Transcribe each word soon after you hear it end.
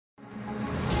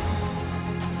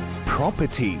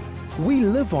property. We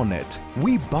live on it,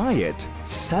 we buy it,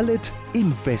 sell it,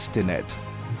 invest in it.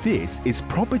 This is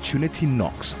Propertunity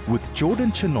Knocks with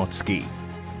Jordan Chinotsky.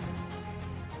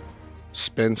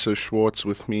 Spencer Schwartz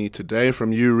with me today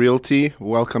from You Realty.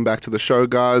 Welcome back to the show,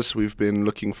 guys. We've been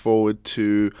looking forward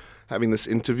to having this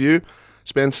interview.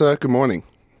 Spencer, good morning.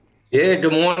 Yeah,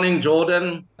 good morning,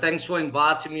 Jordan. Thanks for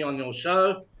inviting me on your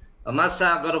show. I must say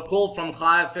I got a call from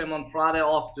Chai FM on Friday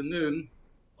afternoon,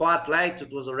 quite late.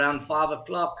 It was around 5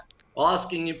 o'clock,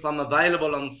 asking if I'm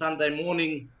available on Sunday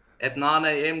morning at 9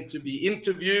 a.m. to be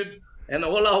interviewed. And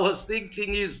all I was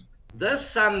thinking is, this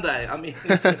Sunday,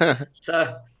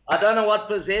 so I don't know what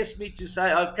possessed me to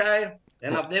say, okay.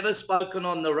 And I've never spoken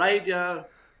on the radio.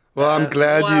 Well, I'm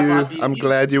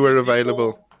glad you were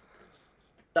available.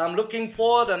 So I'm looking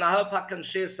forward, and I hope I can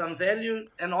share some value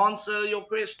and answer your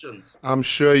questions. I'm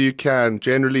sure you can.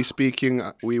 Generally speaking,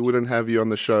 we wouldn't have you on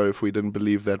the show if we didn't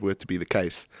believe that were to be the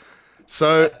case.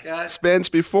 So, okay. Spence,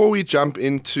 before we jump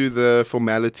into the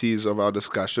formalities of our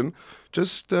discussion,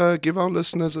 just give our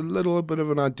listeners a little bit of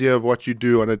an idea of what you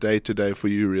do on a day-to-day for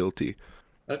You Realty.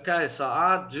 Okay, so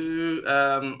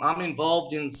I'm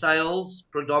involved in sales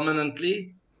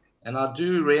predominantly, and I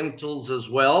do rentals as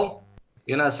well.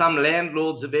 You know, some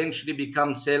landlords eventually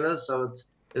become sellers, so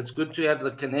it's good to have the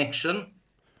connection.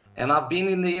 And I've been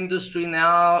in the industry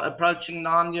now approaching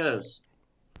 9 years.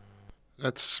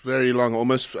 That's very long.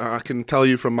 Almost, I can tell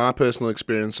you from my personal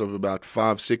experience of about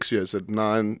 5-6 years, that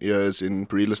 9 years in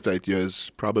real estate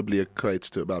years probably equates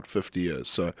to about 50 years.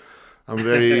 So I'm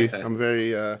very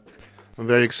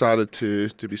excited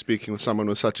to be speaking with someone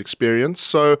with such experience.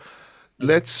 So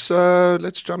let's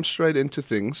jump straight into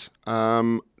things.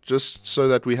 Just so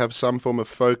that we have some form of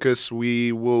focus,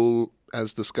 we will,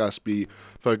 as discussed, be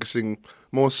focusing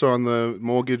more so on the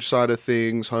mortgage side of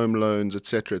things, home loans,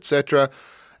 etc., etc.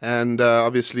 And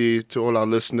obviously, to all our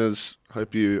listeners,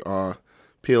 hope you are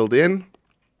peeled in,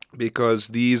 because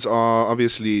these are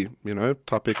obviously,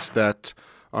 topics that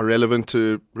are relevant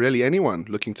to really anyone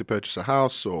looking to purchase a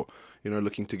house or,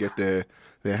 looking to get their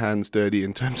hands dirty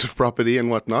in terms of property and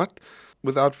whatnot.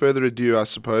 Without further ado, I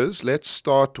suppose, let's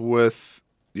start with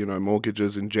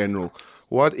mortgages in general.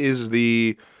 What is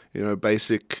the,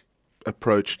 basic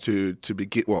approach to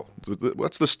begin? Well,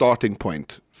 what's the starting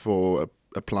point for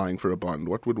applying for a bond?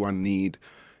 What would one need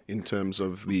in terms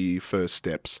of the first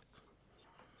steps?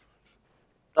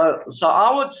 So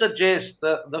I would suggest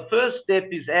that the first step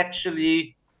is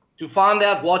actually to find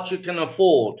out what you can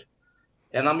afford.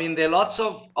 And there are lots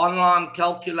of online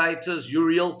calculators. You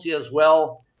Realty as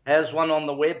well has one on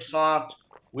the website,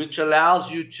 which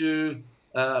allows you to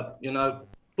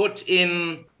put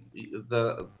in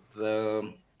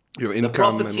your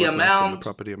income, the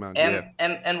property amount,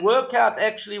 and work out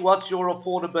actually what's your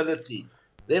affordability.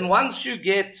 Then once you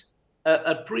get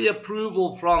a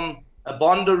pre-approval from a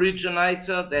bond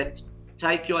originator that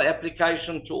take your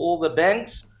application to all the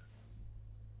banks,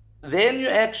 then you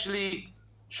actually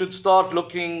should start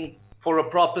looking for a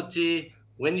property.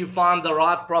 When you find the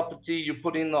right property, you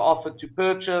put in the offer to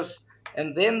purchase,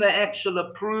 and then the actual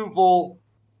approval,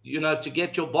 to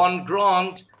get your bond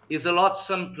grant is a lot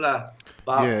simpler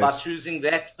by choosing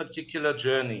that particular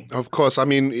journey. Of course.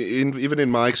 Even in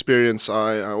my experience,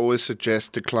 I always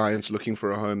suggest to clients looking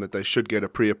for a home that they should get a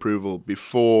pre-approval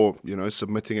before,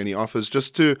 submitting any offers,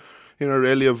 just to,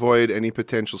 really avoid any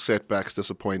potential setbacks,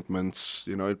 disappointments,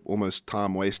 almost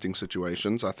time-wasting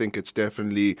situations. I think it's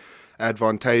definitely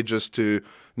advantageous to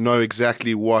know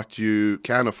exactly what you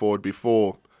can afford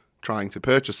before trying to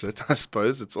purchase it. I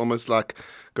suppose it's almost like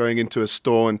going into a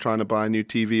store and trying to buy a new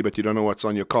TV, but you don't know what's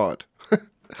on your card.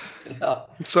 Yeah.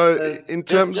 So in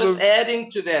terms just of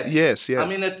adding to that, yes,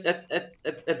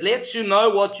 it lets you know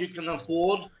what you can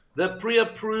afford. The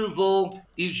pre-approval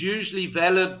is usually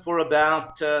valid for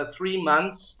about 3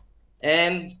 months,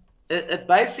 and it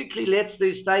basically lets the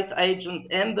estate agent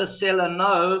and the seller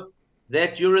know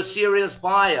that you're a serious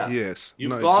buyer. Yes,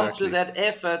 you've gone to that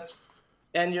effort,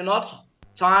 and you're not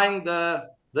tying the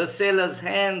seller's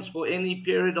hands for any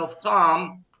period of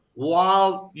time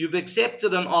while you've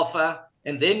accepted an offer,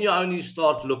 and then you only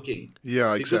start looking.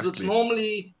 Yeah, exactly. Because it's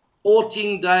normally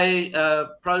 14-day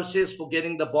process for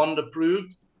getting the bond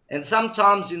approved, and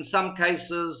sometimes in some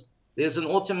cases there's an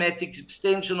automatic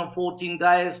extension of 14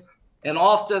 days, and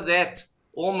after that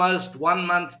almost 1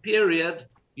 month period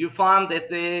you find that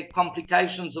there are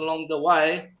complications along the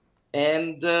way,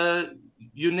 and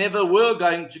you never were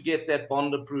going to get that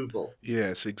bond approval.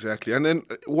 Yes, exactly. And then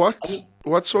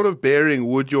what sort of bearing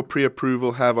would your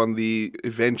pre-approval have on the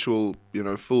eventual,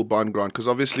 full bond grant? Because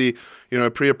obviously,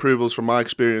 pre-approvals, from my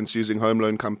experience using home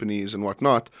loan companies and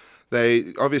whatnot,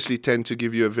 they obviously tend to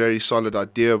give you a very solid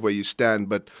idea of where you stand,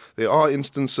 but there are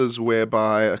instances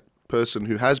whereby a person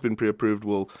who has been pre-approved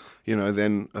will,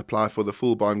 then apply for the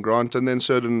full bond grant, and then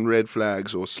certain red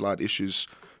flags or slight issues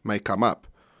may come up.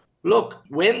 Look,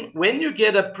 when you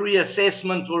get a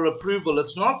pre-assessment or approval,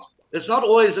 it's not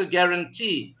always a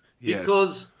guarantee,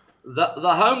 because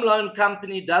the home loan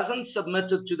company doesn't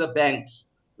submit it to the banks.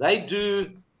 They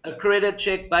do a credit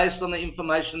check based on the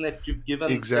information that you've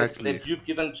given, that you've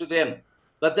given to them.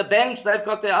 But the banks, they've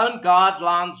got their own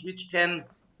guidelines which can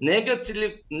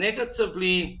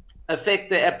negatively affect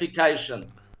their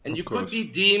application, and you could be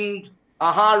deemed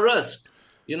a high risk.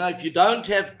 If you don't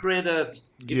have credit,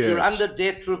 if you're under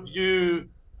debt review,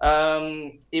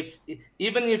 even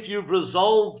if you've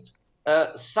resolved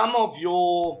some of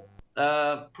your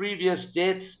previous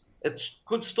debts, it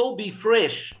could still be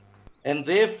fresh, and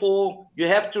therefore you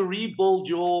have to rebuild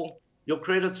your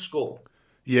credit score.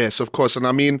 Yes, of course. And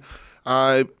I mean,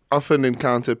 I often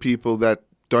encounter people that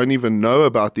don't even know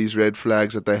about these red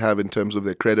flags that they have in terms of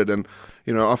their credit, and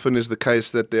often is the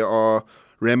case that there are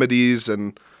remedies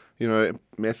and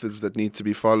methods that need to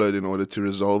be followed in order to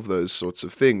resolve those sorts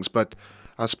of things. But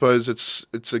I suppose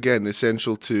it's again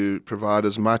essential to provide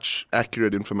as much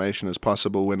accurate information as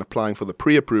possible when applying for the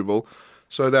pre-approval,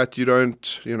 so that you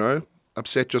don't,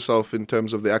 upset yourself in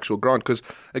terms of the actual grant. Because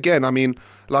again, I mean,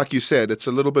 like you said, it's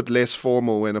a little bit less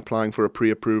formal when applying for a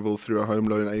pre-approval through a home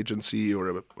loan agency or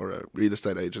a real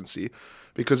estate agency,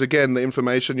 because again, the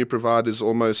information you provide is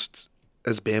almost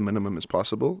as bare minimum as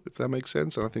possible, if that makes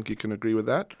sense. And I think you can agree with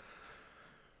that.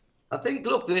 I think,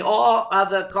 look, there are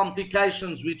other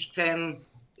complications which can,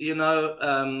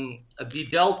 be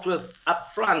dealt with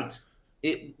up front.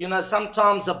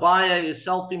 Sometimes a buyer is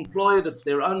self-employed, it's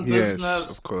their own business. Yes,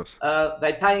 of course.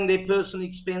 They're paying their personal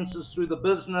expenses through the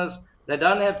business. They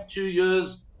don't have 2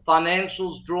 years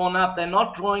financials drawn up. They're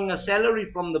not drawing a salary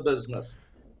from the business.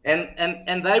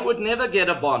 And they would never get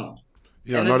a bond.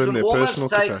 Yeah, not in their personal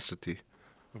capacity,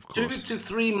 of course. 2 to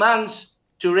 3 months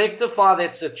to rectify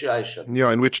that situation.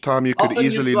 Yeah, in which time you could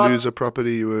easily lose a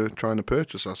property you were trying to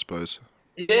purchase, I suppose.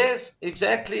 Yes,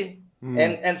 exactly.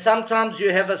 And sometimes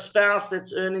you have a spouse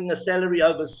that's earning a salary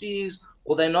overseas,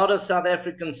 or they're not a South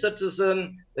African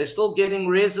citizen. They're still getting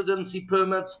residency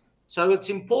permits. So it's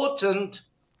important,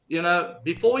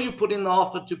 before you put in the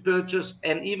offer to purchase,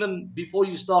 and even before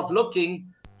you start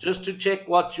looking, just to check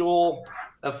what your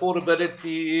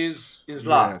affordability is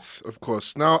like. Yes, of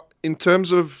course. Now, in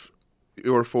terms of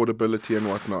your affordability and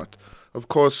whatnot, of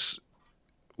course,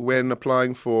 when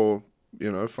applying for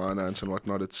finance and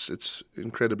whatnot, it's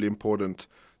incredibly important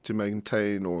to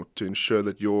maintain or to ensure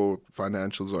that your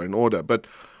financials are in order. But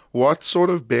what sort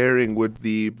of bearing would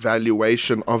the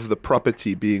valuation of the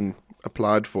property being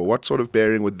applied for, what sort of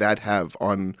bearing would that have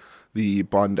on the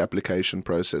bond application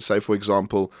process? Say, for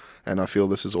example, and I feel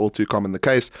this is all too common the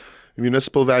case,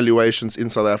 municipal valuations in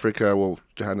South Africa, well,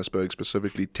 Johannesburg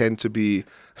specifically, tend to be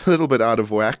a little bit out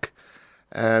of whack.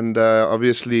 And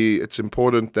obviously, it's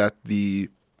important that the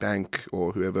bank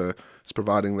or whoever is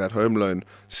providing that home loan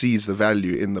sees the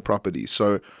value in the property.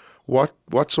 So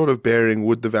what sort of bearing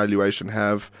would the valuation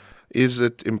have? Is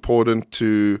it important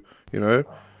to,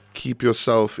 keep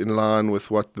yourself in line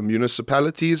with what the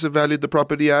municipalities have valued the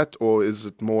property at, or is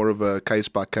it more of a case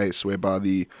by case whereby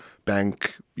the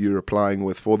bank you're applying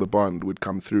with for the bond would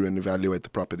come through and evaluate the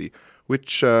property?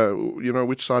 Which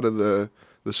side of the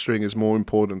string is more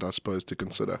important, I suppose, to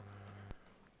consider?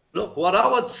 Look, what I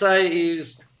would say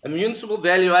is a municipal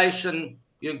valuation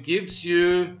gives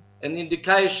you an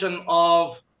indication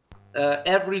of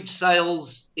average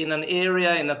sales in an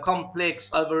area, in a complex,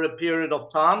 over a period of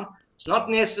time. It's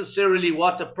not necessarily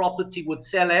what a property would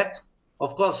sell at.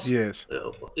 Of course, yes.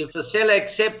 If a seller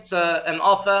accepts an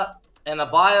offer and a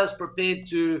buyer is prepared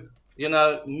to,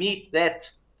 meet that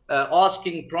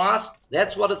asking price,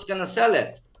 that's what it's going to sell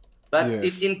at. But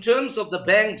yes. in terms of the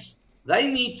banks, they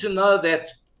need to know that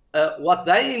what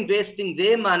they're investing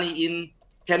their money in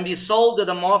can be sold at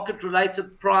a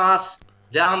market-related price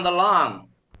down the line.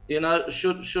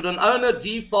 Should an owner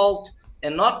default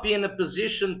and not be in a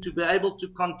position to be able to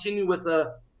continue with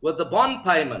the bond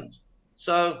payment.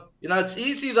 So, it's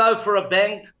easy though for a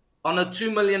bank on a 2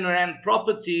 million rand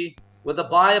property with a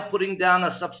buyer putting down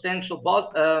a substantial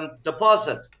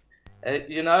deposit.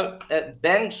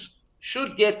 Banks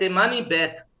should get their money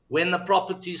back when the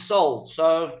property is sold.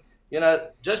 So,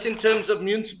 just in terms of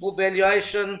municipal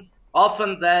valuation,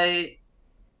 often they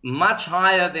much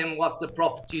higher than what the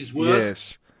property is worth.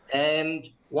 Yes. And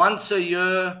once a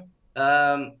year,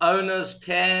 owners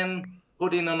can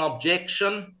put in an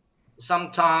objection.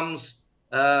 Sometimes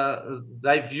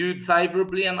they're viewed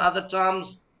favorably, and other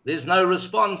times there's no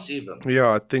response even.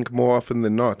 Yeah, I think more often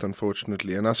than not,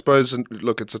 unfortunately. And I suppose,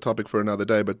 look, it's a topic for another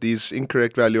day, but these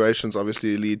incorrect valuations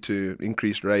obviously lead to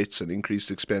increased rates and increased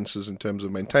expenses in terms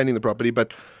of maintaining the property.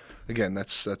 But again,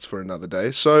 that's for another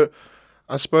day. So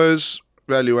I suppose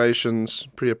valuations,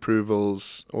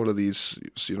 pre-approvals, all of these,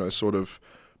 sort of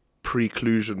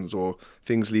preclusions or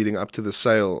things leading up to the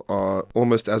sale are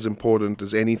almost as important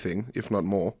as anything, if not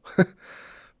more.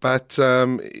 But,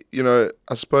 I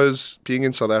suppose being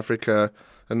in South Africa,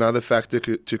 another factor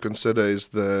to consider is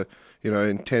the,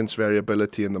 intense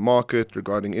variability in the market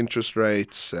regarding interest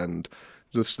rates and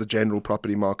just the general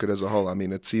property market as a whole. I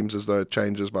mean, it seems as though it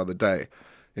changes by the day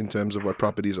in terms of what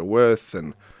properties are worth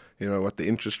and, what the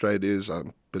interest rate is. I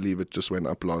believe it just went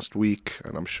up last week,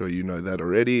 and I'm sure you know that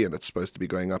already, and it's supposed to be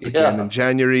going up again in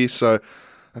January. So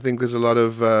I think there's a lot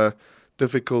of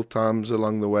difficult times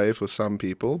along the way for some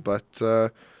people, but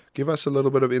give us a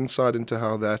little bit of insight into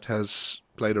how that has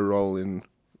played a role in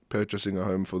purchasing a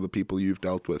home for the people you've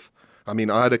dealt with. I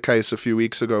mean, I had a case a few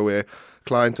weeks ago where a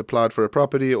client applied for a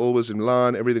property, all was in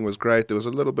line, everything was great. There was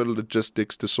a little bit of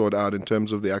logistics to sort out in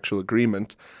terms of the actual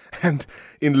agreement. And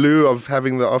in lieu of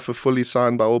having the offer fully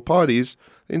signed by all parties,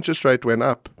 the interest rate went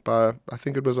up by, I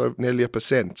think it was nearly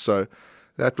 1%. So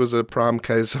that was a prime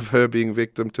case of her being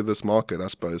victim to this market, I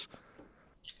suppose.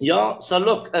 Yeah, so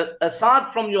look,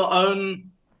 aside from your own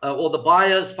or the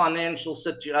buyer's financial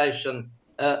situation,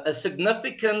 a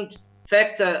significant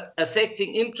factor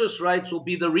affecting interest rates will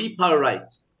be the repo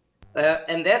rate.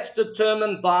 And that's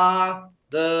determined by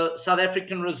the South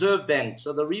African Reserve Bank.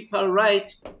 So the repo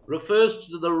rate refers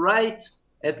to the rate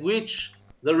at which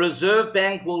the Reserve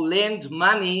Bank will lend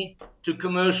money to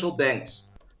commercial banks.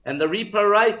 And the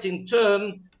repo rate in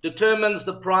turn determines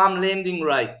the prime lending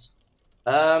rate.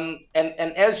 And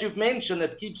as you've mentioned,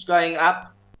 it keeps going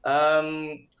up.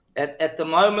 At the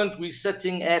moment, we're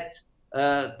sitting at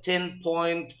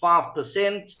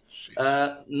 10.5%.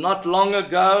 Not long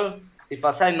ago, if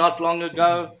I say not long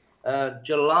ago,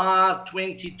 July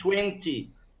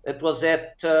 2020, it was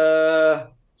at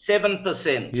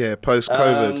 7%. Yeah,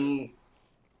 post-COVID.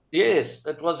 Yes,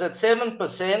 it was at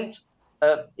 7%.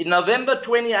 In November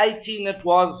 2018, it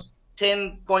was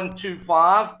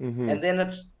 10.25, and then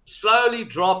it slowly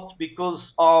dropped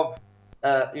because of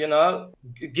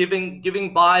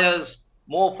giving buyers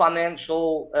more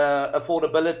financial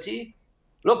affordability.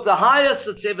 Look, the highest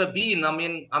it's ever been, I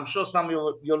mean, I'm sure some of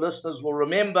your listeners will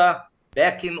remember,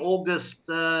 back in August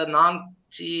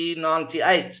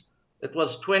 1998, it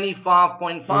was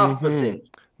 25.5%.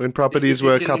 When properties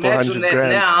were a couple $100,000.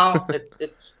 Now,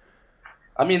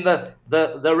 I mean,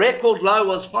 the record low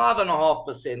was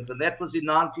 5.5%, and that was in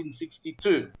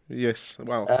 1962. Yes,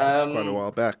 wow, that's quite a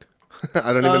while back.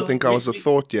 I don't even think I was a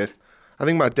thought yet. I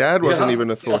think my dad wasn't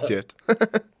even a thought yet.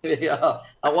 Yeah,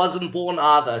 I wasn't born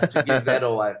either, to give that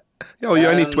away. Yeah, well, you're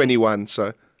only 21,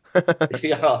 so.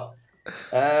 Yeah.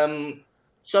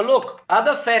 So look,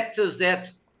 other factors that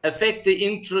affect the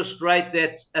interest rate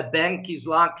that a bank is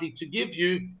likely to give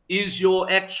you is your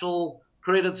actual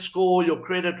credit score, your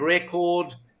credit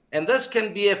record, and this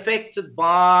can be affected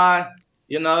by,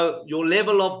 your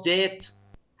level of debt,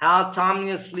 how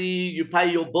timeously you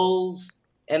pay your bills,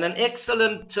 and an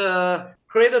excellent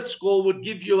credit score would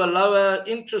give you a lower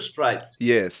interest rate.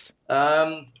 Yes.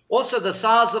 Also, the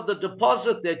size of the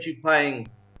deposit that you're paying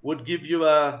would give you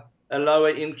a lower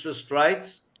interest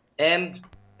rate. And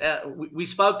we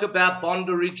spoke about bond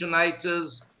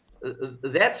originators.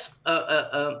 That's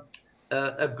a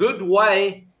good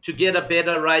way to get a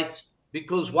better rate,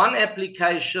 because one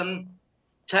application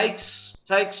takes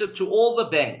it to all the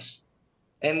banks.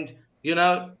 And,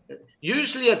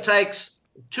 usually it takes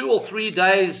 2 or 3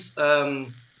 days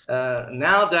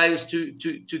nowadays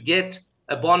to get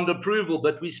a bond approval,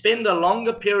 but we spend a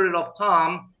longer period of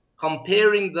time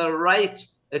comparing the rate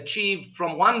achieved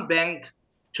from one bank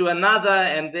to another,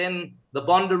 and then the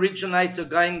bond originator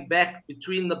going back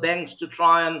between the banks to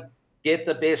try and get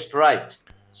the best rate.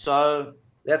 So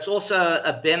that's also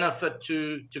a benefit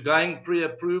to going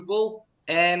pre-approval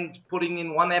and putting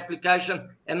in one application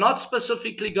and not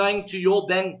specifically going to your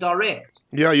bank direct.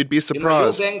 Yeah, you'd be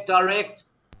surprised.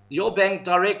 Your bank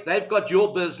direct, they've got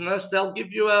your business, they'll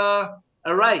give you a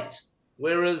rate,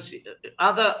 whereas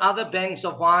other banks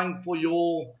are vying for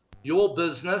your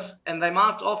business, and they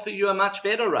might offer you a much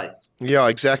better rate. Yeah,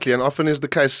 exactly. And often is the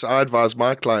case, I advise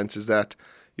my clients, is that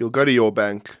you'll go to your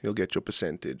bank, you'll get your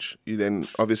percentage. You then,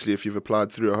 obviously, if you've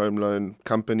applied through a home loan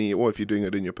company or if you're doing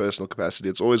it in your personal capacity,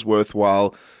 it's always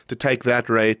worthwhile to take that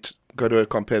rate, go to a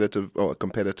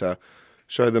competitor,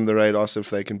 show them the rate, ask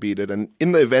if they can beat it. And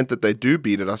in the event that they do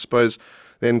beat it, I suppose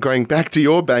then going back to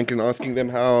your bank and asking them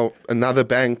how another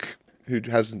bank who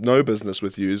has no business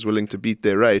with you is willing to beat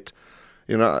their rate,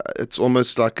 it's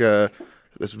almost like a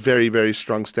very, very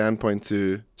strong standpoint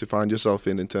to find yourself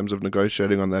in terms of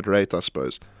negotiating on that rate, I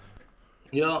suppose.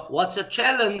 Yeah, what's a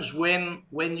challenge when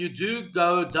you do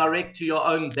go direct to your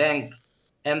own bank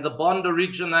and the bond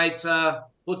originator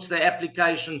puts the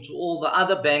application to all the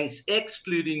other banks,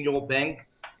 excluding your bank,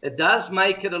 it does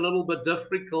make it a little bit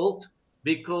difficult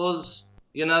because,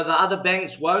 the other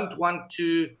banks won't want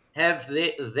to have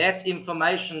that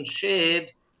information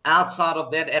shared outside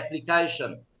of that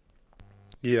application.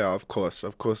 Yeah, of course.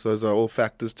 Of course, those are all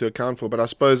factors to account for. But I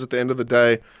suppose at the end of the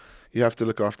day, you have to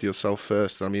look after yourself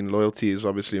first. I mean, loyalty is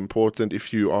obviously important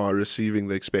if you are receiving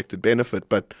the expected benefit.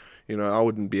 But, I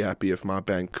wouldn't be happy if my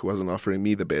bank wasn't offering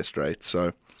me the best rate.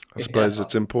 So I suppose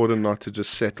it's important not to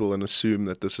just settle and assume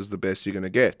that this is the best you're going to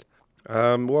get.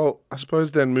 Well, I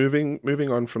suppose then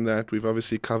moving on from that, we've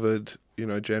obviously covered,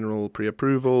 general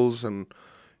pre-approvals and,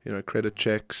 credit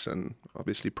checks and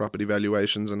obviously property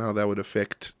valuations and how that would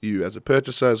affect you as a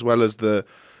purchaser, as well as the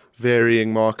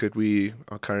varying market we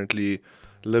are currently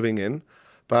living in.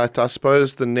 But I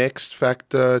suppose the next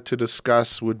factor to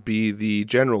discuss would be the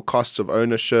general costs of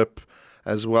ownership,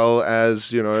 as well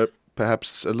as,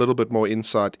 perhaps a little bit more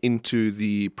insight into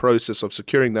the process of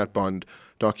securing that bond,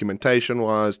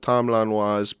 documentation-wise,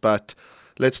 timeline-wise. But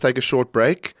let's take a short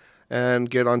break and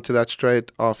get onto that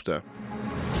straight after.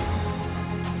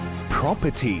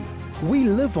 Property. We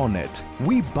live on it.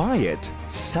 We buy it,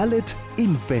 sell it,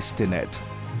 invest in it.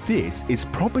 This is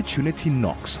Propertunity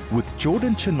Knocks with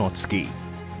Jordan Chinotsky.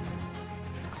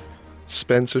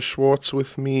 Spencer Schwartz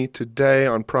with me today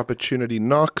on Propertunity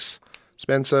Knocks.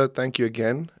 Spencer, thank you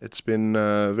again. It's been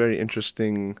very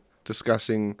interesting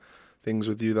discussing things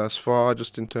with you thus far,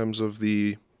 just in terms of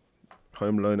the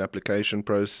home loan application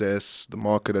process, the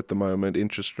market at the moment,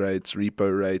 interest rates,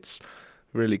 repo rates.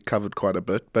 Really covered quite a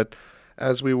bit. But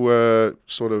as we were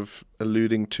sort of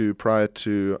alluding to prior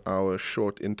to our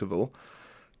short interval,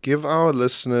 give our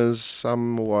listeners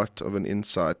somewhat of an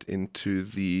insight into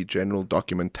the general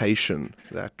documentation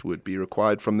that would be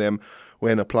required from them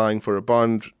when applying for a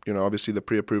bond. Obviously the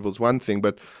pre-approval is one thing,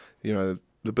 but,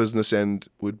 the business end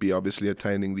would be obviously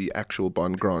attaining the actual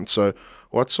bond grant. So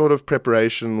what sort of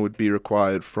preparation would be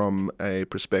required from a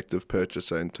prospective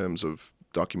purchaser in terms of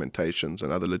documentations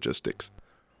and other logistics?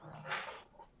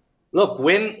 Look,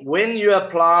 when you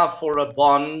apply for a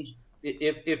bond,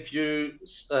 if you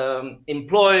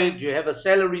employed, you have a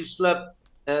salary slip,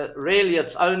 really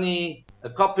it's only a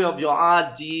copy of your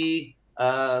ID,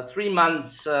 3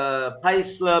 months pay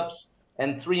slips,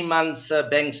 and 3 months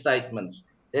bank statements.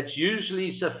 That's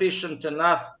usually sufficient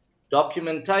enough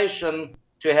documentation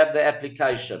to have the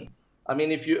application. I mean,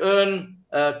 if you earn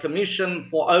a commission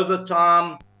for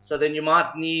overtime, so then you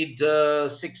might need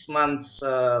 6 months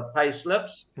pay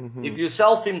slips. Mm-hmm. If you're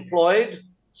self-employed,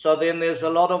 so then there's a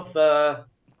lot of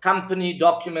company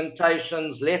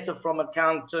documentations, letter from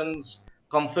accountants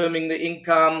confirming the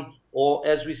income, or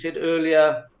as we said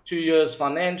earlier, 2 years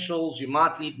financials. You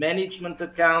might need management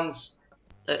accounts,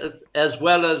 as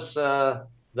well as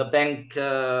the bank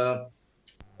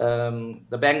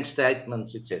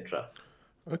statements, etc.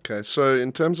 Okay, so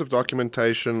in terms of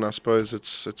documentation, I suppose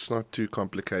it's not too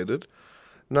complicated.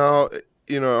 Now,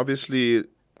 obviously,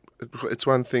 it's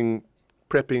one thing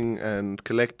prepping and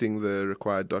collecting the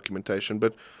required documentation,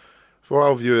 but for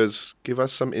our viewers, give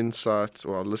us some insight,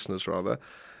 or our listeners rather.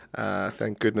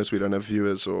 Thank goodness we don't have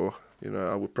viewers, or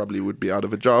I would be out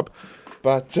of a job.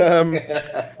 But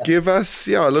give us,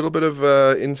 a little bit of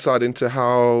insight into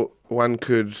how one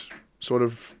could sort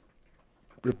of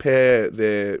repair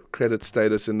their credit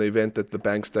status in the event that the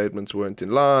bank statements weren't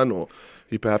in line, or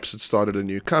you perhaps had started a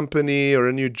new company or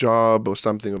a new job or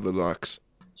something of the likes.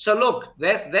 So look,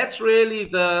 that's really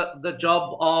the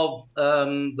job of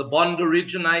the bond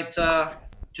originator,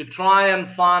 to try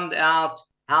and find out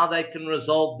how they can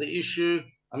resolve the issue.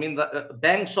 I mean, the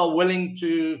banks are willing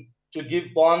to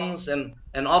give bonds, and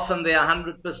often they're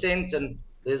 100%, and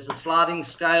there's a sliding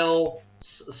scale.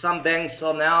 Some banks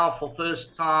are now, for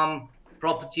first time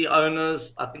property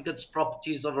owners, I think it's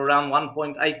properties of around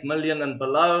 1.8 million and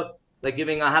below, they're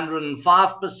giving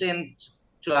 105%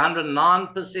 to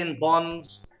 109%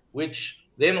 bonds, which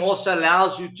then also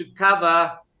allows you to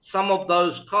cover some of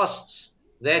those costs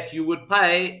that you would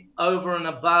pay over and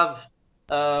above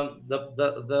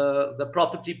the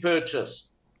property purchase.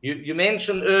 You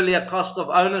mentioned earlier cost of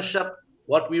ownership.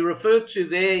 What we refer to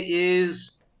there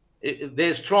is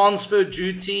there's transfer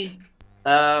duty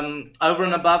over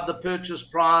and above the purchase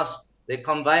price. There are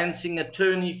conveyancing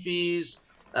attorney fees.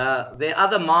 There are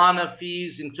other minor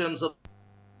fees in terms of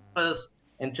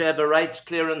and to have a rates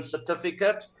clearance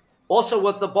certificate. also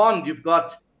with the bond, you've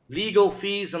got legal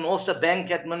fees and also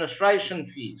bank administration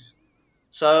fees.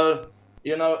 So,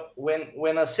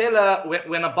 when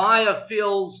a buyer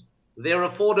feels their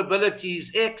affordability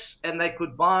is X and they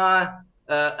could buy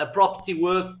a property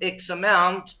worth X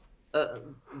amount,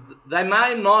 they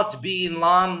may not be in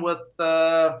line with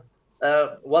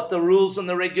what the rules and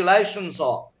the regulations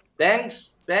are.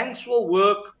 Banks will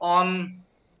work on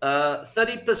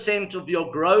 30% of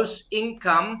your gross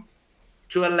income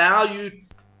to allow you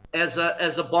as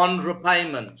a bond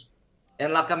repayment.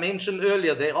 And like I mentioned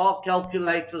earlier, there are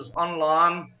calculators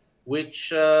online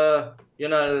which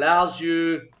allows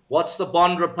you what's the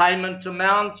bond repayment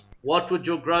amount, what would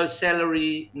your gross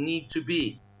salary need to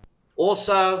be.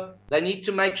 Also, they need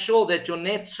to make sure that your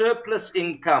net surplus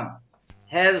income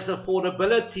has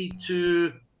affordability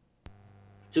to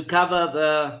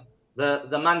cover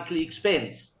the monthly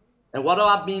expense. And what do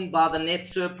I mean by the net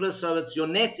surplus? So it's your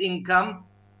net income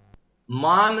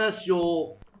minus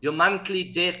your monthly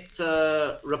debt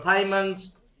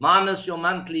repayments, minus your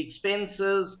monthly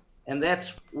expenses, and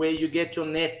that's where you get your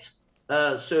net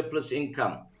surplus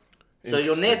income. So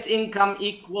your net income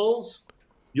equals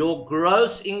your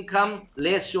gross income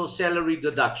less your salary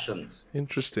deductions.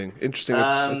 Interesting.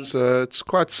 It's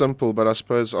quite simple, but I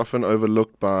suppose often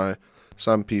overlooked by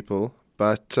some people.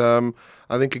 But I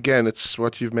think, again, it's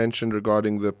what you've mentioned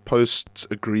regarding the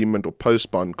post-agreement or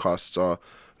post-bond costs are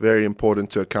very important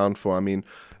to account for. I mean,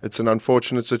 it's an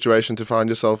unfortunate situation to find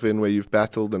yourself in where you've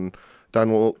battled and done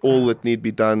all that need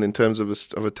be done in terms of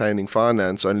attaining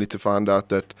finance, only to find out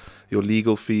that your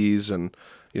legal fees and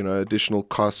additional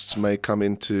costs may come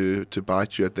in to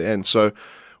bite you at the end. So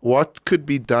what could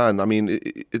be done? I mean,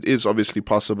 it is obviously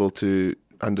possible to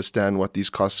understand what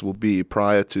these costs will be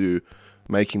prior to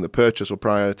making the purchase or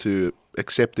prior to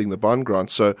accepting the bond grant.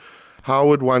 So how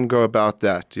would one go about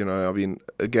that? I mean,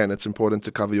 again, it's important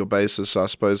to cover your bases. So I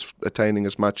suppose attaining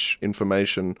as much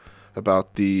information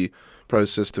about the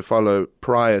process to follow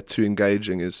prior to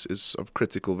engaging is of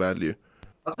critical value.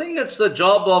 I think it's the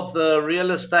job of the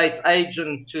real estate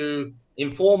agent to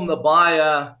inform the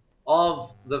buyer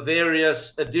of the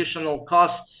various additional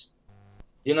costs.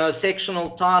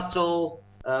 Sectional title,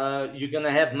 you're going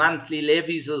to have monthly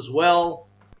levies as well,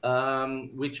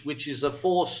 which is a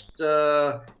forced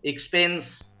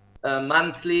expense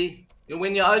monthly.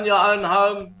 When you own your own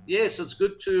home, yes, it's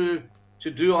good to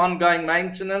do ongoing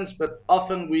maintenance, but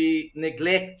often we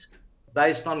neglect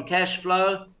based on cash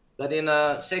flow. But in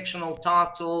a sectional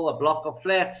title, a block of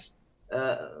flats,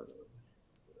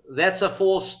 that's a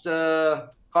forced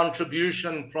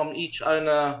contribution from each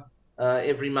owner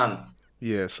every month.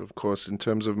 Yes, of course. In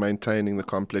terms of maintaining the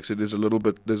complex, there's a little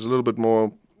bit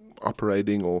more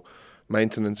operating or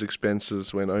maintenance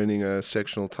expenses when owning a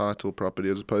sectional title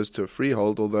property as opposed to a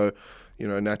freehold, although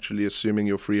naturally, assuming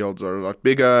your freeholds are a lot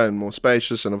bigger and more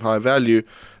spacious and of high value,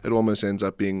 it almost ends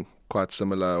up being quite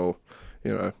similar, or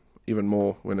even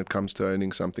more when it comes to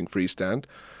owning something freestand.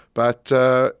 But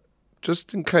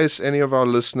just in case any of our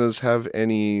listeners have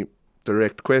any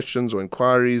direct questions or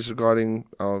inquiries regarding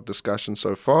our discussion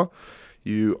so far,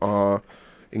 you are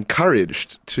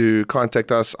encouraged to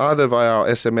contact us either via our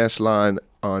SMS line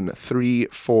on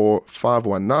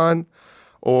 34519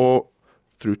 or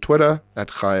through Twitter at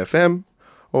ChaiFM,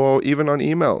 or even on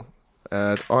email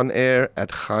at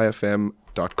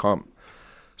onair@chaifm.com.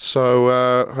 So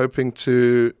hoping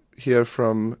to hear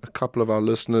from a couple of our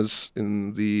listeners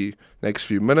in the next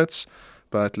few minutes,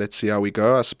 but let's see how we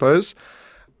go, I suppose.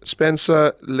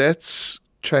 Spencer, let's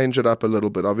change it up a little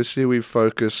bit. Obviously, we've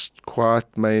focused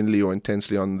quite mainly or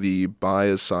intensely on the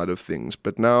buyer's side of things,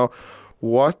 but now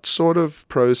what sort of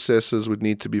processes would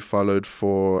need to be followed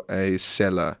for a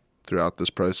seller throughout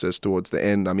this process towards the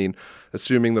end? I mean,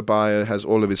 assuming the buyer has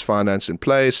all of his finance in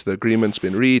place, the agreement's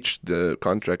been reached, the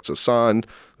contracts are signed,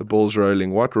 the ball's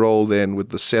rolling, what role then would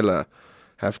the seller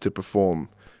have to perform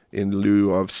in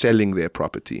lieu of selling their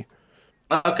property?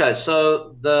 Okay,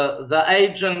 so the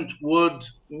agent would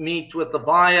meet with the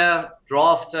buyer,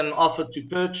 draft an offer to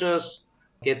purchase,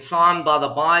 get signed by the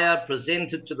buyer,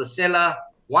 presented to the seller.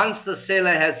 Once the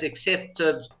seller has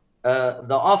accepted the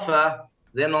offer,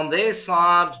 then on their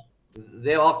side,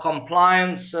 there are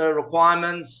compliance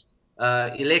requirements,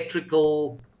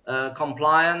 electrical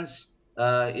compliance,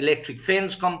 electric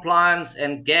fence compliance,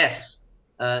 and gas,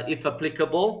 if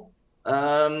applicable.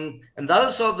 And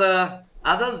those are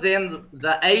other than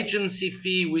the agency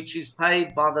fee, which is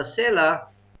paid by the seller,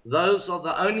 those are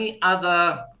the only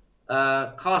other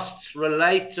costs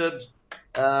related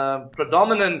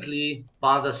predominantly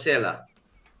by the seller.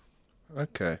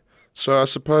 Okay. So I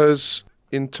suppose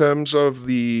in terms of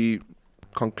the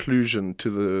conclusion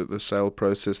to the sale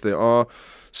process. There are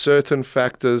certain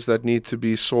factors that need to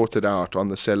be sorted out on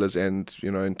the seller's end,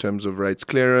 in terms of rates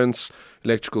clearance,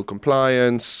 electrical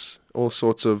compliance, all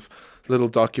sorts of little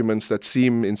documents that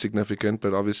seem insignificant,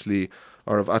 but obviously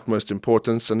are of utmost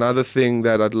importance. Another thing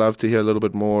that I'd love to hear a little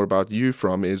bit more about you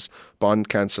from is bond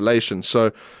cancellation.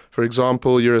 So, for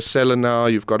example, you're a seller now,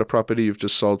 you've got a property you've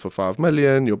just sold for 5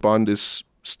 million, your bond is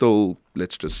still,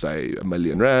 let's just say, R1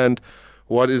 million.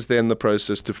 What is then the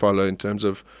process to follow in terms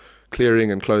of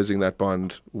clearing and closing that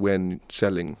bond when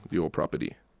selling your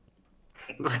property?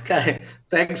 Okay,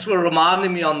 thanks for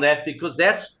reminding me on that, because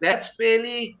that's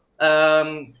fairly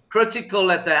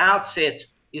critical at the outset,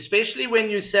 especially when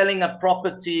you're selling a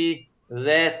property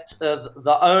that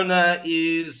the owner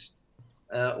is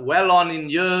well on in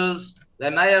years. They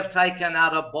may have taken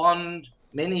out a bond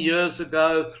many years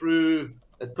ago through,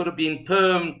 it could have been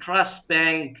Perm, Trust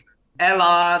Bank,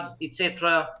 Allied,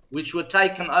 etc., which were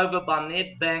taken over by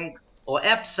Nedbank or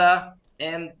ABSA,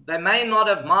 and they may not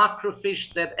have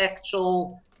microfished that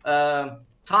actual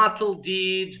title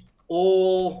deed,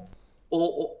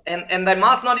 and they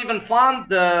might not even find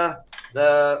the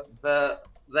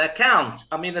account.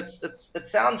 I mean, it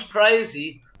sounds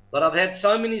crazy, but I've had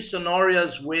so many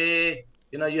scenarios where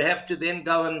you have to then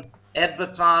go and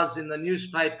advertise in the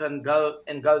newspaper and go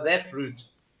that route.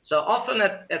 So often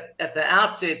at the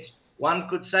outset, one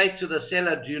could say to the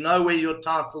seller, do you know where your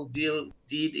title deed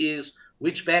is?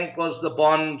 Which bank was the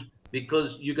bond?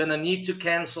 Because you're going to need to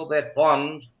cancel that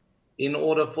bond in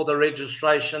order for the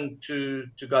registration to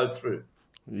go through.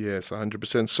 Yes,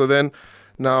 100%. So then,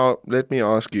 now let me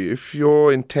ask you, if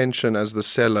your intention as the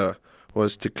seller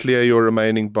was to clear your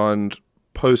remaining bond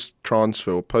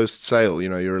post-transfer or post-sale,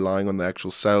 you're relying on the actual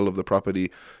sale of the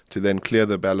property to then clear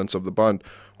the balance of the bond,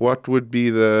 what would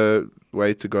be the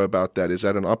way to go about that? Is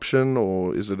that an option,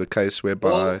 or is it a case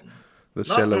whereby the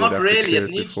seller would have to clear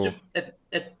it before?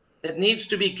 It needs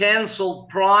to be cancelled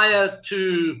prior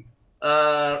to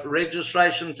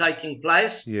registration taking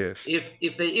place. Yes.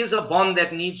 If there is a bond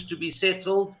that needs to be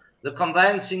settled, the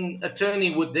conveyancing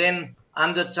attorney would then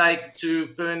undertake to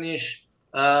furnish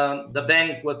the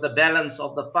bank with the balance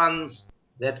of the funds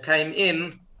that came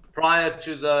in prior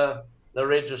to the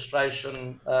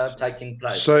registration taking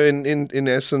place. So in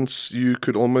essence, you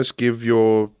could almost give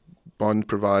your bond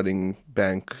providing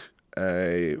bank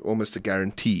almost a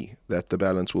guarantee that the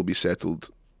balance will be settled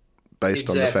based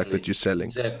on the fact that you're selling.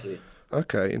 Exactly.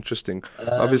 Okay, interesting.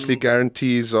 Obviously,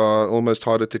 guarantees are almost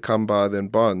harder to come by than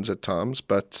bonds at times,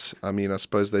 but I mean, I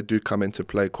suppose they do come into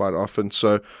play quite often.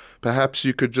 So perhaps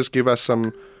you could just give us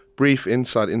some brief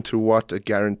insight into what a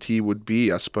guarantee would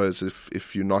be, I suppose,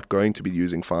 if you're not going to be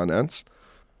using finance.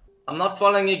 I'm not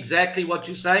following exactly what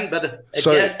you're saying, but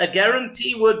a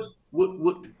guarantee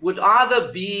would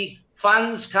either be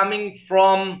funds coming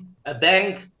from a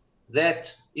bank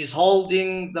that is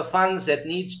holding the funds that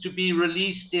needs to be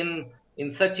released in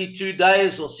 32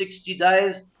 days or 60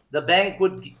 days. The bank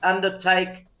would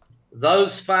undertake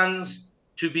those funds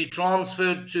to be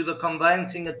transferred to the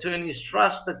conveyancing attorney's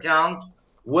trust account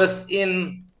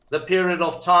within the period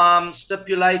of time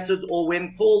stipulated or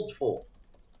when called for.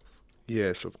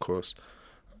 Yes, of course.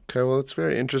 Okay, well, it's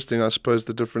very interesting. I suppose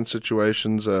the different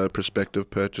situations a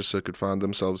prospective purchaser could find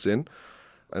themselves in.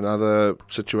 Another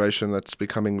situation that's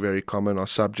becoming very common are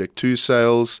subject to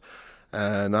sales.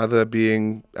 Another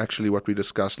being actually what we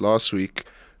discussed last week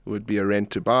would be a rent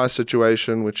to buy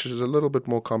situation, which is a little bit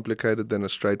more complicated than a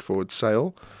straightforward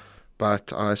sale.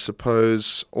 But I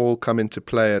suppose all come into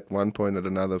play at one point or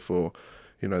another for,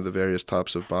 the various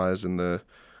types of buyers in the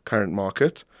current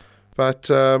market.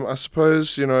 But I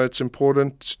suppose, it's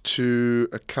important to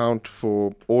account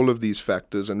for all of these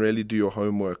factors and really do your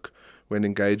homework when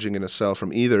engaging in a sale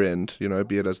from either end,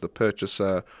 be it as the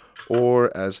purchaser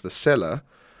or as the seller.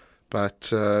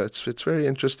 But it's very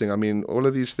interesting. I mean, all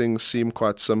of these things seem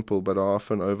quite simple, but are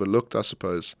often overlooked, I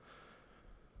suppose.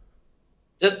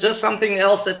 Just something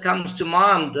else that comes to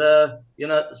mind,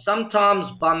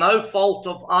 sometimes by no fault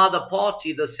of either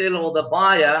party, the seller or the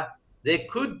buyer, there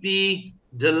could be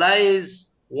delays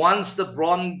once the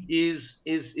bond is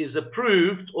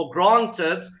approved or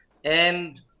granted.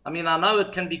 And I mean, I know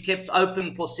it can be kept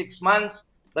open for 6 months,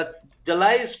 but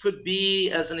delays could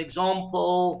be, as an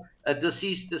example, a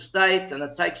deceased estate and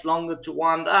it takes longer to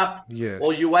wind up. Yes.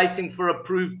 Or you're waiting for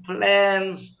approved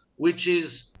plans, which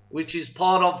is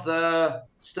part of the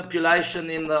stipulation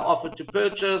in the offer to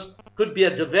purchase. Could be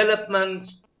a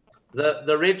development,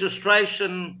 the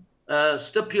registration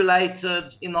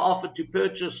stipulated in the offer to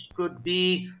purchase could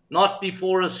be not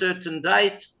before a certain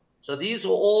date. So these are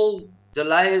all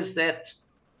delays that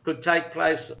could take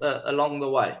place along the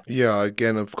way. Yeah,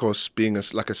 again, of course, being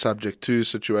like a subject to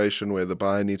situation where the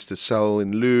buyer needs to sell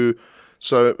in lieu.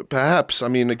 So perhaps, I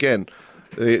mean, again,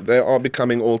 they are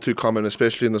becoming all too common,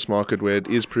 especially in this market where it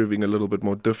is proving a little bit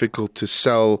more difficult to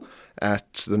sell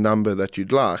at the number that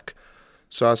you'd like.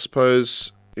 So I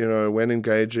suppose, when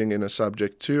engaging in a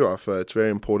subject to offer, it's very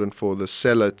important for the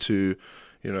seller to,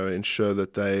 ensure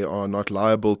that they are not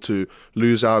liable to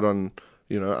lose out on,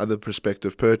 other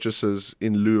prospective purchasers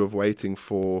in lieu of waiting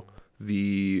for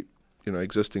the,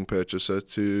 existing purchaser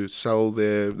to sell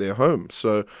their home.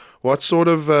 So what sort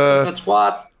of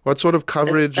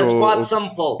coverage it's quite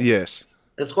simple. Yes.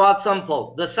 It's quite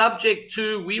simple. The subject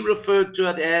to, we refer to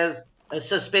it as a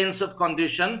suspensive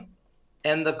condition,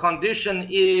 and the condition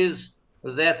is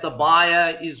that the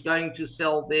buyer is going to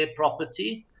sell their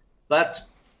property, but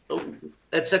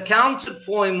it's accounted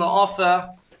for in the offer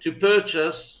to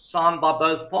purchase signed by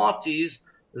both parties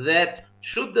that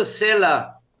should the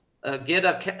seller get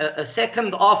a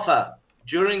second offer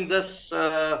during this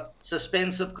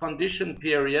suspensive condition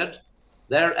period,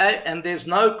 and there's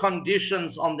no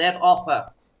conditions on that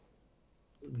offer,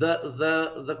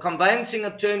 the conveyancing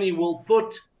attorney will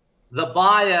put the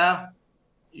buyer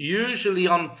usually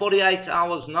on 48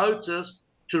 hours notice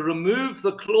to remove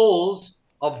the clause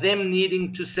of them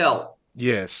needing to sell.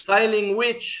 Yes. Failing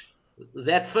which,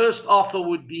 that first offer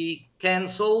would be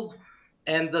cancelled,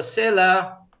 and the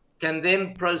seller can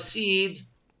then proceed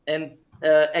and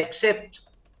accept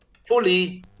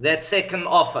fully that second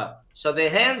offer. So their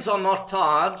hands are not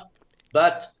tied,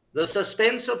 but the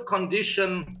suspensive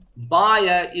condition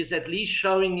buyer is at least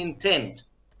showing intent.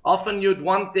 Often you'd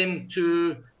want them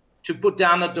to put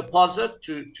down a deposit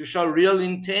to show real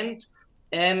intent.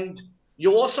 And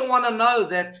you also want to know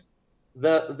that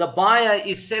the buyer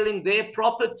is selling their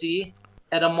property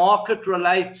at a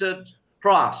market-related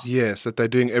price. Yes, that they're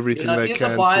doing everything they can to...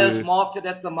 It's a buyer's market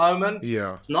at the moment.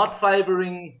 Yeah. It's not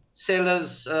favoring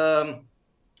sellers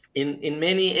in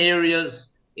many areas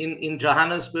in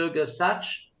Johannesburg as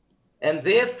such. And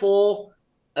therefore,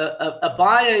 a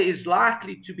buyer is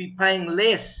likely to be paying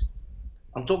less.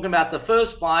 I'm talking about the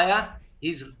first buyer.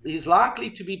 He's likely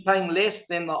to be paying less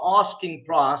than the asking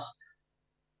price.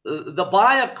 The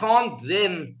buyer can't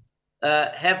then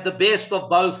have the best of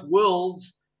both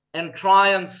worlds and try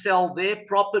and sell their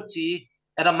property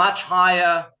at a much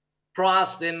higher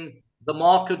price than the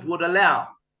market would allow.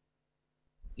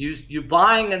 You're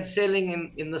buying and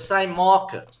selling in the same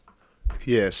market.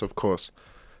 Yes, of course.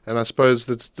 And I suppose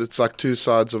it's like two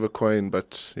sides of a coin,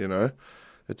 but,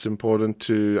 it's important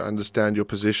to understand your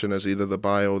position as either the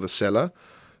buyer or the seller.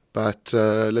 But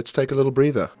let's take a little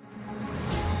breather.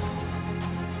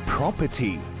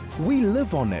 Property. We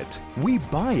live on it. We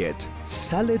buy it,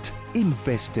 sell it,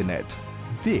 invest in it.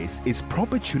 This is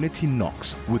Propertunity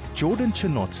Knocks with Jordan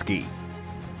Chinotsky.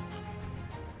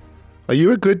 Are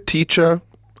you a good teacher?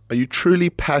 Are you truly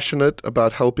passionate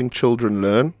about helping children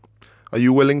learn? Are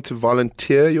you willing to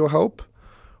volunteer your help?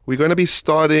 We're going to be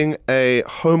starting a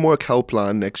homework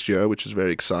helpline next year, which is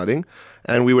very exciting,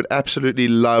 and we would absolutely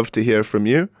love to hear from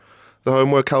you. The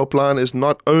homework helpline is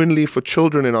not only for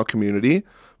children in our community,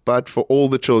 but for all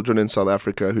the children in South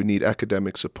Africa who need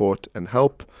academic support and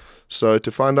help. So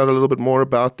to find out a little bit more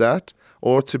about that,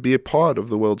 or to be a part of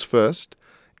the world's first,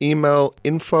 email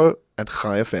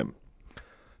info@chai.fm.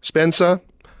 Spencer,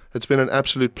 it's been an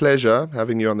absolute pleasure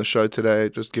having you on the show today,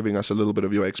 just giving us a little bit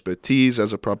of your expertise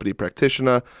as a property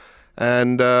practitioner.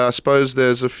 And I suppose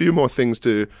there's a few more things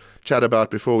to chat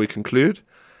about before we conclude.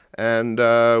 And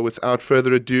without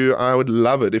further ado, I would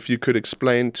love it if you could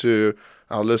explain to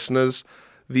our listeners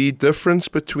the difference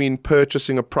between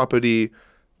purchasing a property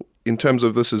in terms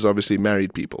of, this is obviously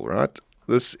married people, right?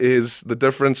 This is the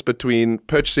difference between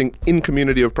purchasing in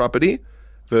community of property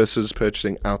versus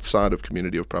purchasing outside of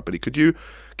community of property. Could you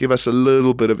give us a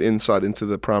little bit of insight into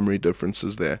the primary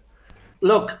differences there?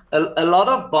 Look, a lot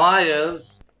of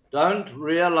buyers don't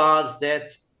realize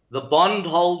that the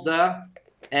bondholder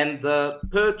and the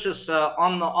purchaser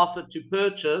on the offer to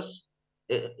purchase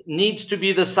needs to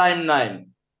be the same name.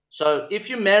 So if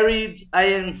you married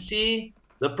A and C,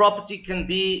 the property can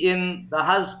be in the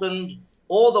husband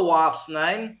or the wife's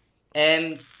name,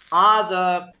 and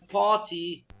either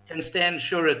party can stand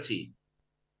surety.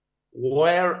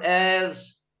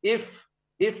 Whereas if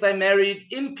they married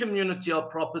in community of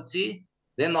property,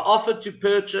 then the offer to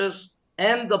purchase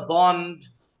and the bond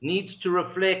needs to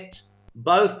reflect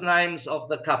both names of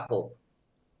the couple.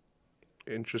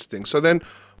 Interesting. So then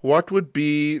what would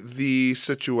be the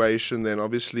situation then?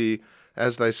 Obviously,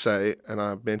 as they say, and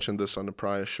I mentioned this on a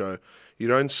prior show, you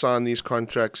don't sign these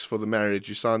contracts for the marriage,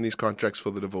 you sign these contracts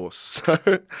for the divorce. So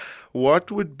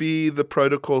what would be the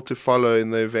protocol to follow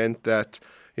in the event that,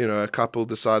 a couple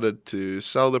decided to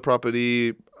sell the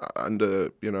property under,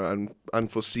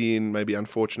 unforeseen, maybe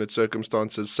unfortunate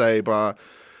circumstances, say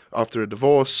after a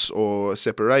divorce or a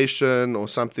separation or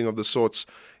something of the sorts?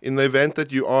 In the event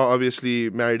that you are obviously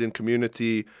married in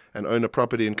community and own a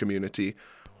property in community,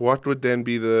 what would then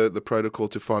be the protocol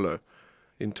to follow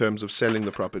in terms of selling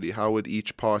the property? How would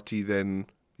each party then,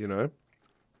 be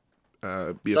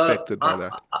affected by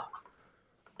that?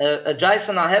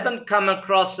 Jason, I haven't come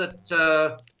across it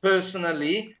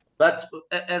personally, but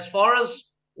as far as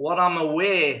what I'm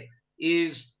aware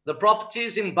is the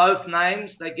properties in both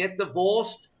names, they get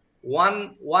divorced.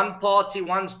 One party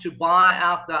wants to buy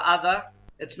out the other.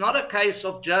 It's not a case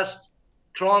of just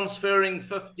transferring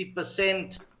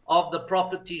 50% of the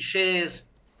property shares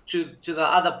to the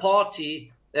other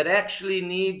party. That actually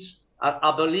needs,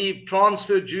 I believe,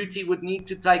 transfer duty would need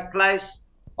to take place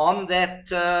on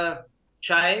that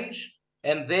change,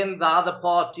 and then the other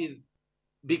party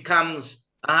becomes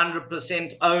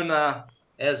 100% owner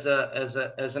as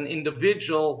an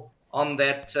individual on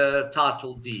that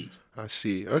title deed. I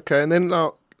see. Okay, and then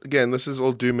now, again, this is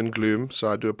all doom and gloom, so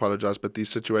I do apologize, but these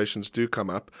situations do come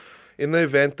up. In the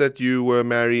event that you were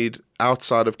married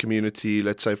outside of community,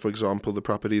 let's say, for example, the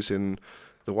property's in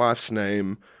the wife's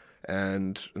name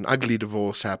and an ugly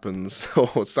divorce happens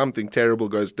or something terrible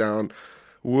goes down,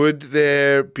 would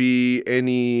there be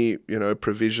any,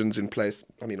 provisions in place?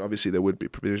 I mean, obviously there would be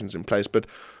provisions in place, but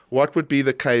what would be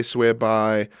the case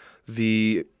whereby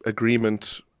the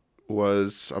agreement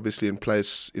was obviously in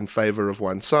place in favor of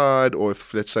one side, or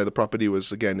if, let's say, the property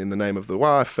was, again, in the name of the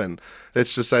wife, and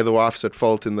let's just say the wife's at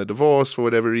fault in the divorce for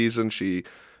whatever reason, she,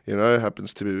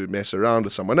 happens to mess around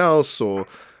with someone else, or,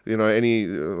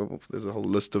 there's a whole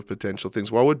list of potential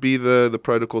things. What would be the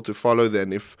protocol to follow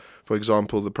then if, for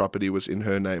example, the property was in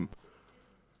her name?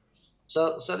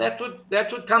 So that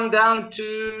would come down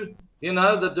to,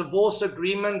 the divorce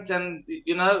agreement, and,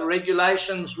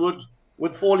 regulations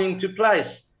would fall into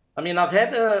place. I mean, I've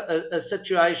had a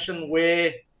situation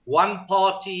where one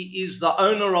party is the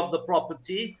owner of the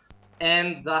property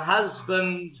and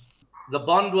the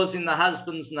bond was in the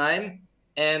husband's name,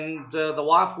 and the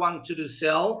wife wanted to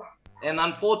sell. And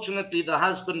unfortunately, the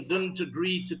husband didn't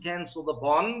agree to cancel the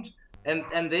bond,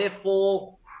 and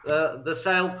therefore the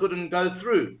sale couldn't go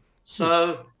through.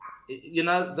 So,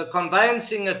 the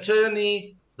conveyancing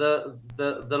attorney, the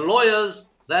lawyers,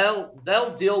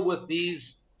 they'll deal with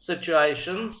these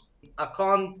situations. I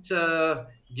can't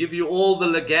give you all the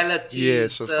legalities.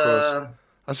 Yes, of course.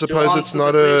 I suppose it's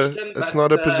not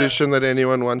a position that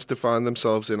anyone wants to find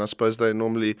themselves in. I suppose they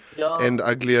normally end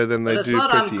uglier than they do pretty.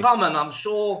 It's not uncommon.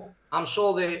 I'm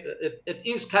sure it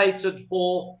is catered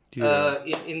for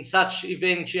in such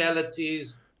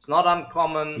eventualities. It's not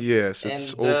uncommon. Yes,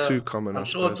 it's all too common. I'm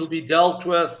sure it will be dealt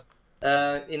with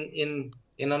in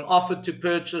an offer to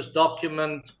purchase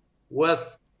document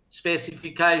with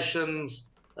specifications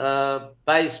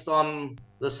based on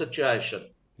the situation.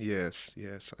 Yes,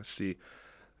 I see.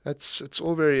 It's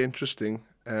all very interesting,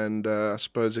 and I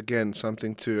suppose, again,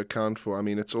 something to account for. I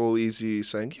mean, it's all easy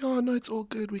saying, no, it's all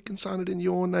good, we can sign it in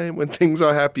your name when things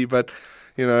are happy, but,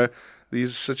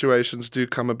 these situations do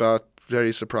come about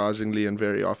very surprisingly and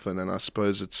very often, and I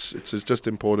suppose it's just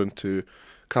important to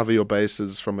cover your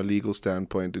bases from a legal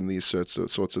standpoint in these sorts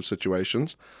of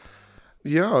situations.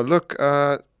 Yeah, look,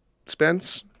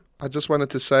 Spence, I just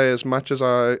wanted to say, as much as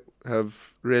I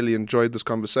have really enjoyed this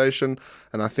conversation,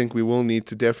 and I think we will need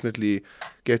to definitely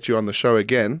get you on the show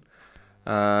again.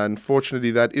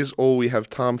 Unfortunately, that is all we have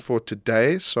time for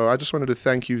today. So I just wanted to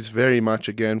thank you very much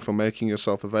again for making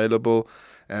yourself available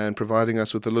and providing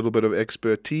us with a little bit of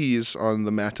expertise on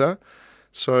the matter.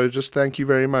 So just thank you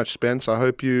very much, Spence. I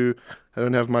hope you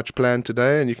don't have much planned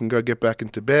today and you can go get back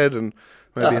into bed and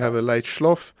maybe have a late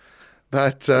schloff.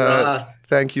 But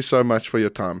thank you so much for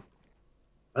your time.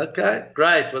 Okay,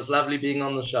 great. It was lovely being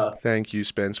on the show. Thank you,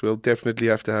 Spence. We'll definitely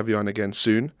have to have you on again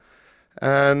soon.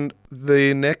 And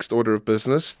the next order of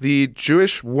business, the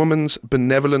Jewish Women's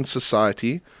Benevolent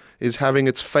Society is having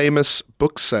its famous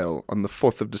book sale on the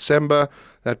 4th of December,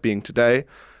 that being today,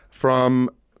 from,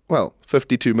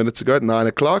 52 minutes ago at 9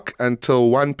 o'clock until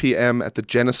 1 p.m. at the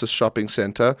Genesis Shopping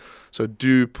Center. So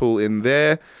do pull in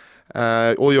there.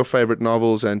 All your favorite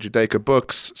novels and Judaica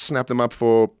books, snap them up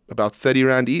for about 30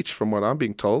 Rand each, from what I'm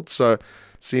being told. So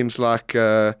seems like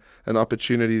an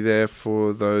opportunity there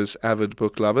for those avid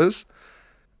book lovers.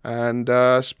 And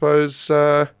I suppose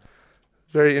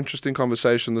Very interesting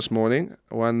conversation this morning.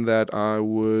 One that I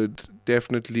would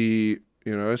definitely,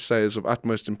 say is of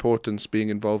utmost importance, being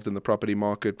involved in the property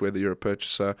market, whether you're a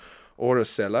purchaser or a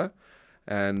seller.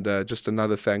 And just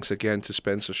another thanks again to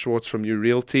Spencer Schwartz from You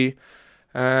Realty.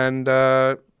 And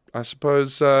I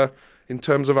suppose in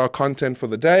terms of our content for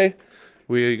the day,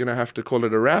 we're going to have to call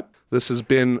it a wrap. This has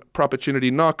been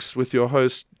Propertunity Knocks with your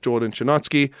host, Jordan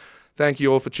Chinotsky. Thank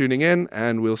you all for tuning in,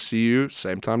 and we'll see you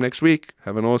same time next week.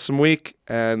 Have an awesome week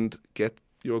and get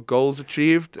your goals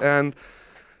achieved and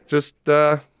just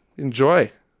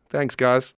enjoy. Thanks, guys.